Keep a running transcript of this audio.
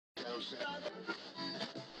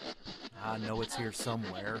I know it's here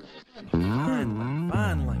somewhere.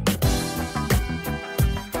 Finally.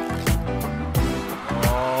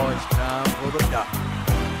 Oh, it's time for the doctor.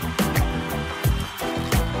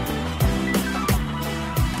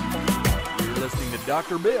 You're listening to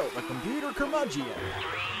Dr. Bill, the computer curmudgeon.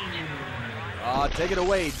 Take it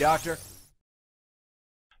away, Doctor.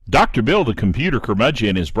 Dr. Bill, the computer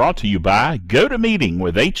curmudgeon, is brought to you by GoToMeeting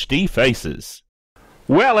with HD Faces.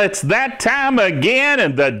 Well, it's that time again,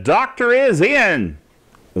 and the doctor is in.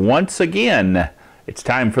 Once again, it's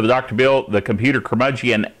time for the Dr. Bill, the computer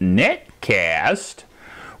curmudgeon netcast.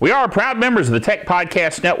 We are proud members of the Tech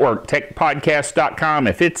Podcast Network, techpodcast.com.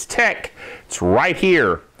 If it's tech, it's right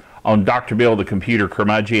here on Dr. Bill, the computer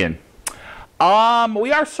curmudgeon.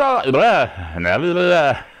 We are so...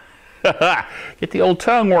 Get the old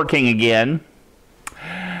tongue working again.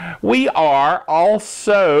 We are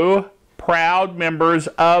also proud members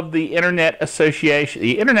of the Internet Association,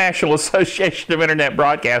 the International Association of Internet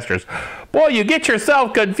Broadcasters. Boy, you get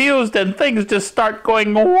yourself confused and things just start going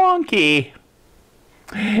wonky.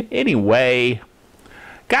 Anyway,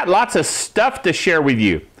 got lots of stuff to share with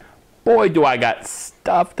you. Boy, do I got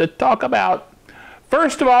stuff to talk about.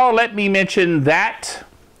 First of all, let me mention that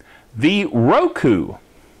the Roku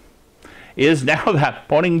is now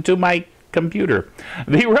pointing to my computer.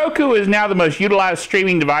 The Roku is now the most utilized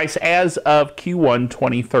streaming device as of Q1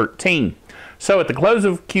 2013. So at the close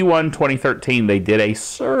of Q1 2013, they did a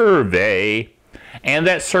survey, and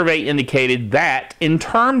that survey indicated that in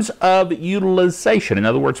terms of utilization, in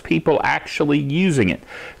other words, people actually using it.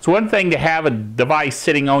 It's one thing to have a device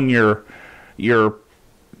sitting on your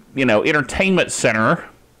entertainment center.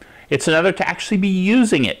 It's another to actually be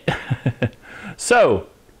using it. So,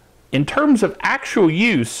 in terms of actual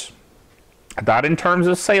use, not in terms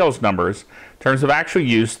of sales numbers, in terms of actual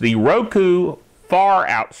use, the Roku far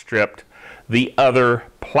outstripped the other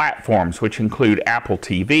platforms, which include Apple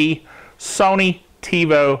TV, Sony,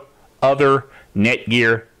 TiVo, Other,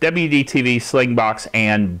 Netgear, WDTV, Slingbox,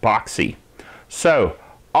 and Boxy. So,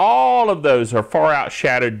 all of those are far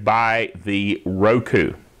outshadowed by the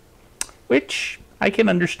Roku, which I can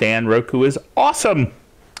understand. Roku is awesome.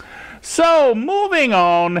 So, moving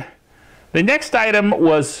on, the next item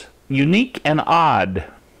was unique and odd,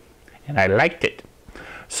 and I liked it.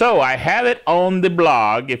 So I have it on the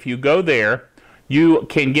blog. If you go there, you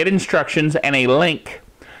can get instructions and a link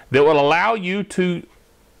that will allow you to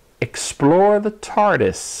explore the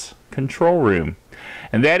TARDIS Control Room.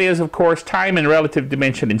 And that is, of course, time and relative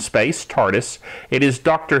dimension in space, TARDIS. It is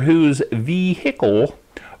Doctor Who's vehicle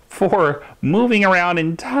for moving around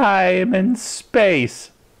in time and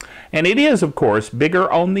space. And it is, of course, bigger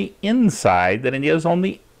on the inside than it is on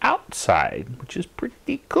the outside, which is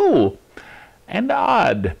pretty cool and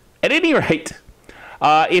odd. At any rate,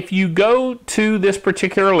 if you go to this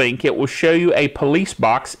particular link, it will show you a police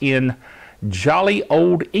box in jolly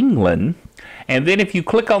old England. And then if you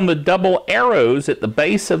click on the double arrows at the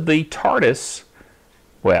base of the TARDIS,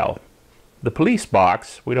 well, the police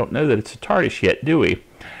box, we don't know that it's a TARDIS yet, do we?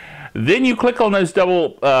 Then you click on those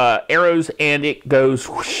double arrows and it goes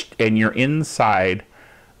whoosh, and you're inside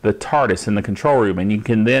the TARDIS in the control room. And you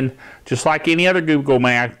can then, just like any other Google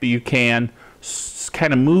map, you can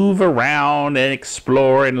kind of move around and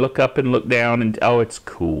explore and look up and look down. And oh, it's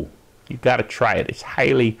cool. You've got to try it. It's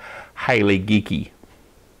highly, highly geeky.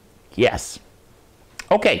 Yes.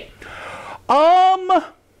 Okay.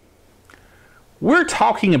 We're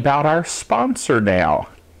talking about our sponsor now.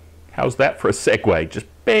 How's that for a segue? Just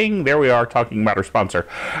bing, there we are talking about our sponsor.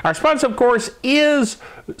 Our sponsor, of course, is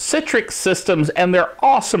Citrix Systems and their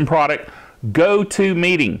awesome product,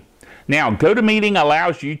 GoToMeeting. Now, GoToMeeting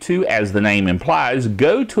allows you to, as the name implies,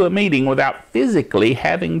 go to a meeting without physically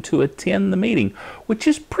having to attend the meeting, which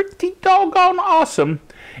is pretty doggone awesome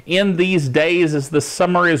in these days as the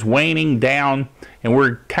summer is waning down and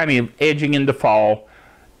we're kind of edging into fall.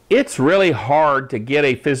 It's really hard to get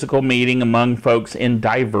a physical meeting among folks in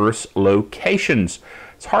diverse locations.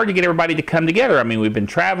 It's hard to get everybody to come together. I mean, we've been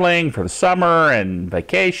traveling for the summer and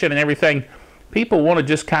vacation and everything. People want to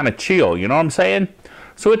just kind of chill, you know what I'm saying?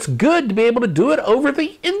 So it's good to be able to do it over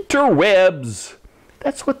the interwebs.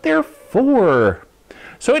 That's what they're for.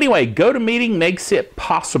 So anyway, GoToMeeting makes it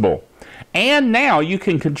possible. And now you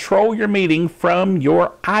can control your meeting from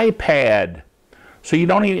your iPad. So you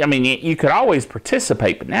don't even, I mean, you could always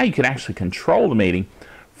participate, but now you can actually control the meeting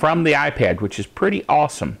from the iPad, which is pretty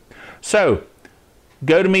awesome. So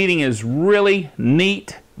GoToMeeting is really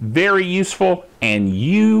neat, very useful, and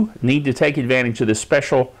you need to take advantage of this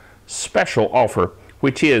special offer,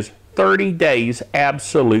 which is 30 days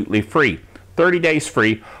absolutely free. 30 days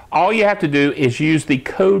free. All you have to do is use the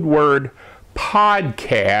code word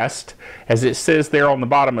podcast, as it says there on the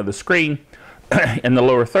bottom of the screen in the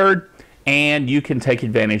lower third, and you can take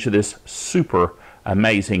advantage of this super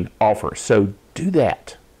amazing offer. So do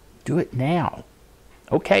that. Do it now.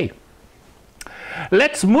 Okay.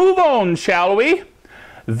 Let's move on, shall we?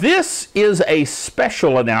 This is a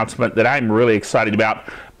special announcement that I'm really excited about.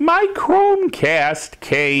 My Chromecast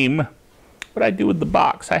came. What did I do with the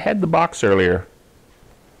box? I had the box earlier.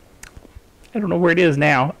 I don't know where it is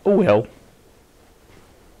now. Oh well.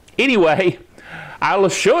 Anyway, I'll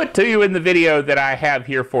show it to you in the video that I have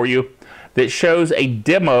here for you that shows a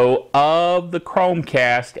demo of the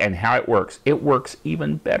Chromecast and how it works. It works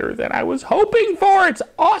even better than I was hoping for. It's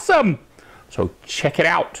awesome. So check it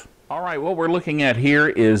out. All right, what we're looking at here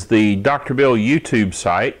is the Dr. Bill YouTube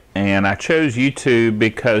site, and I chose YouTube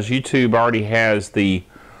because YouTube already has the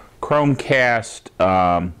Chromecast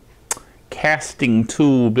casting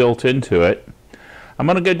tool built into it. I'm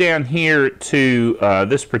going to go down here to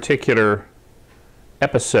this particular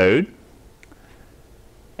episode,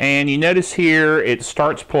 and you notice here it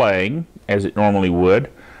starts playing as it normally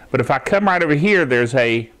would, but if I come right over here, there's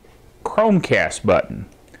a Chromecast button.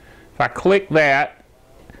 If I click that,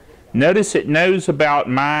 notice it knows about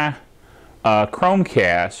my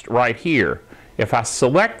Chromecast right here. If I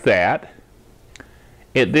select that,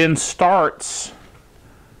 it then starts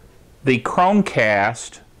the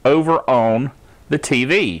Chromecast over on the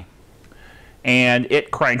TV, and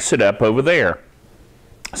it cranks it up over there.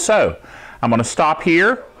 So I'm going to stop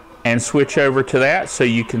here and switch over to that so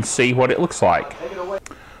you can see what it looks like.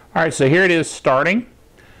 Alright, so here it is starting.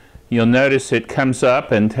 You'll notice it comes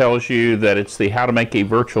up and tells you that it's the How to Make a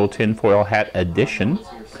Virtual Tinfoil Hat edition.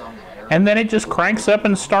 And then it just cranks up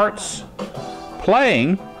and starts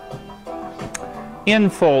playing in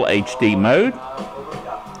full HD mode,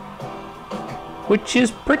 which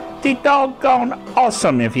is pretty doggone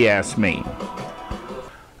awesome if you ask me.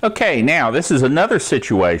 Okay, now this is another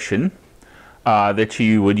situation that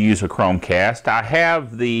you would use a Chromecast. I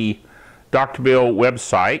have the Dr. Bill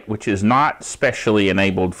website, which is not specially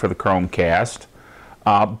enabled for the Chromecast,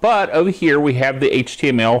 but over here we have the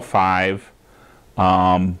HTML5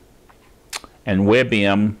 and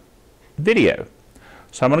WebM video.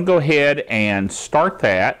 So I'm going to go ahead and start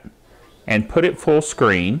that and put it full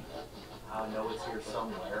screen,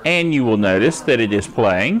 and you will notice that it is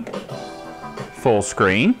playing full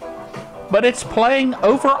screen, but it's playing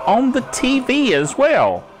over on the TV as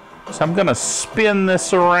well. So I'm going to spin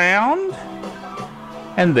this around,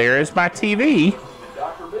 and there is my TV.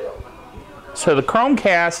 So the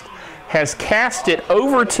Chromecast has cast it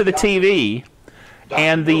over to the TV,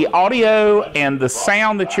 and the audio and the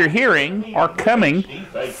sound that you're hearing are coming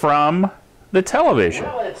from the television.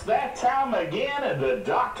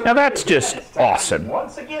 Now that's just awesome.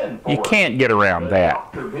 You can't get around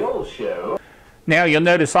that. Now you'll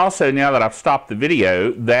notice also, now that I've stopped the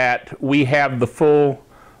video, that we have the full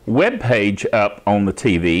web page up on the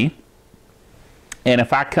TV, and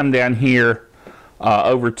if I come down here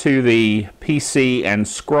over to the PC and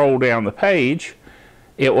scroll down the page,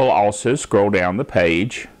 it will also scroll down the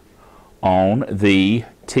page on the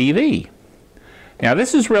TV. Now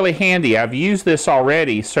this is really handy. I've used this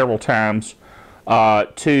already several times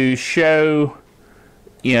to show,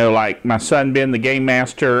 you know, like my son Ben the Game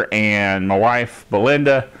Master and my wife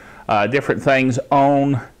Belinda, different things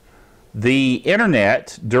on the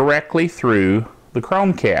internet directly through the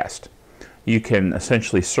Chromecast. You can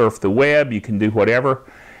essentially surf the web, you can do whatever,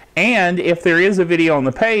 and if there is a video on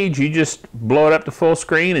the page, you just blow it up to full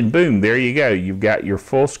screen and boom, there you go. You've got your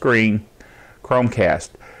full screen Chromecast.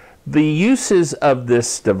 The uses of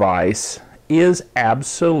this device is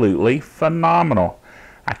absolutely phenomenal.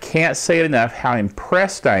 I can't say it enough how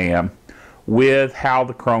impressed I am with how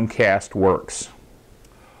the Chromecast works.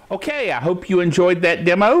 Okay, I hope you enjoyed that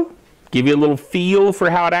demo. Give you a little feel for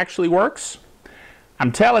how it actually works.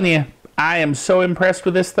 I'm telling you, I am so impressed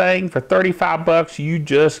with this thing. For 35 bucks, you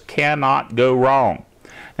just cannot go wrong.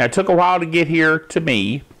 Now, it took a while to get here to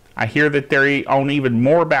me. I hear that they're on even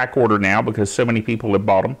more back order now because so many people have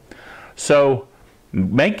bought them. So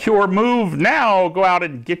make your move now. Go out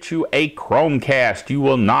and get you a Chromecast. You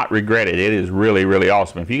will not regret it. It is really, really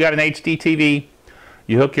awesome. If you got an HD TV,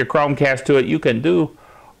 you hook your Chromecast to it, you can do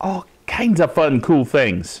all kinds of fun, cool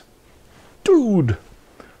things. Dude.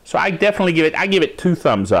 So I definitely give it 2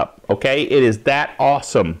 thumbs up. Okay, it is that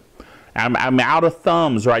awesome. I'm out of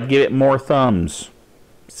thumbs, or I'd give it more thumbs.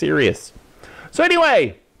 Serious. So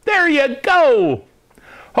anyway, there you go.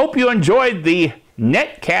 Hope you enjoyed the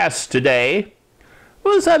netcast today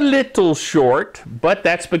was a little short, but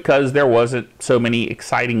that's because there wasn't so many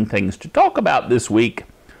exciting things to talk about this week.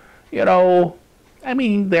 You know, I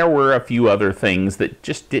mean, there were a few other things that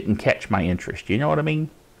just didn't catch my interest. You know what I mean?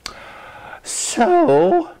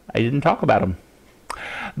 So, I didn't talk about them.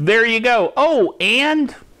 There you go. Oh,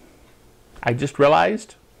 and I just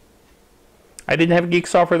realized I didn't have a Geek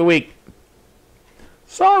Saw for the week.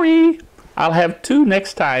 Sorry. I'll have 2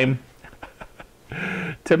 next time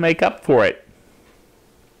to make up for it.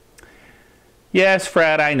 Yes,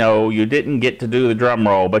 Fred, I know you didn't get to do the drum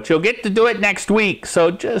roll, but you'll get to do it next week, so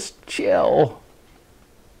just chill.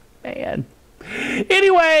 Man.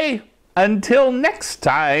 Anyway, until next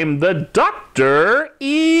time, the Doctor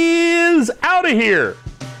is out of here.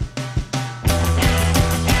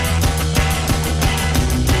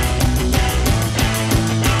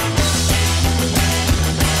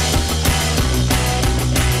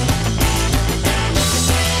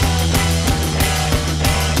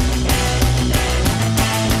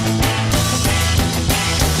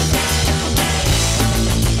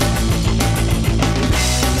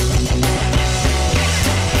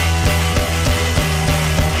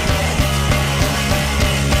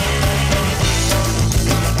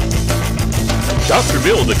 Dr.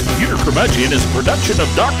 Bill, the Computer Curmudgeon, is a production of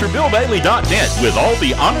DrBillBailey.net with all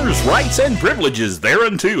the honors, rights, and privileges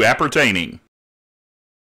thereunto appertaining.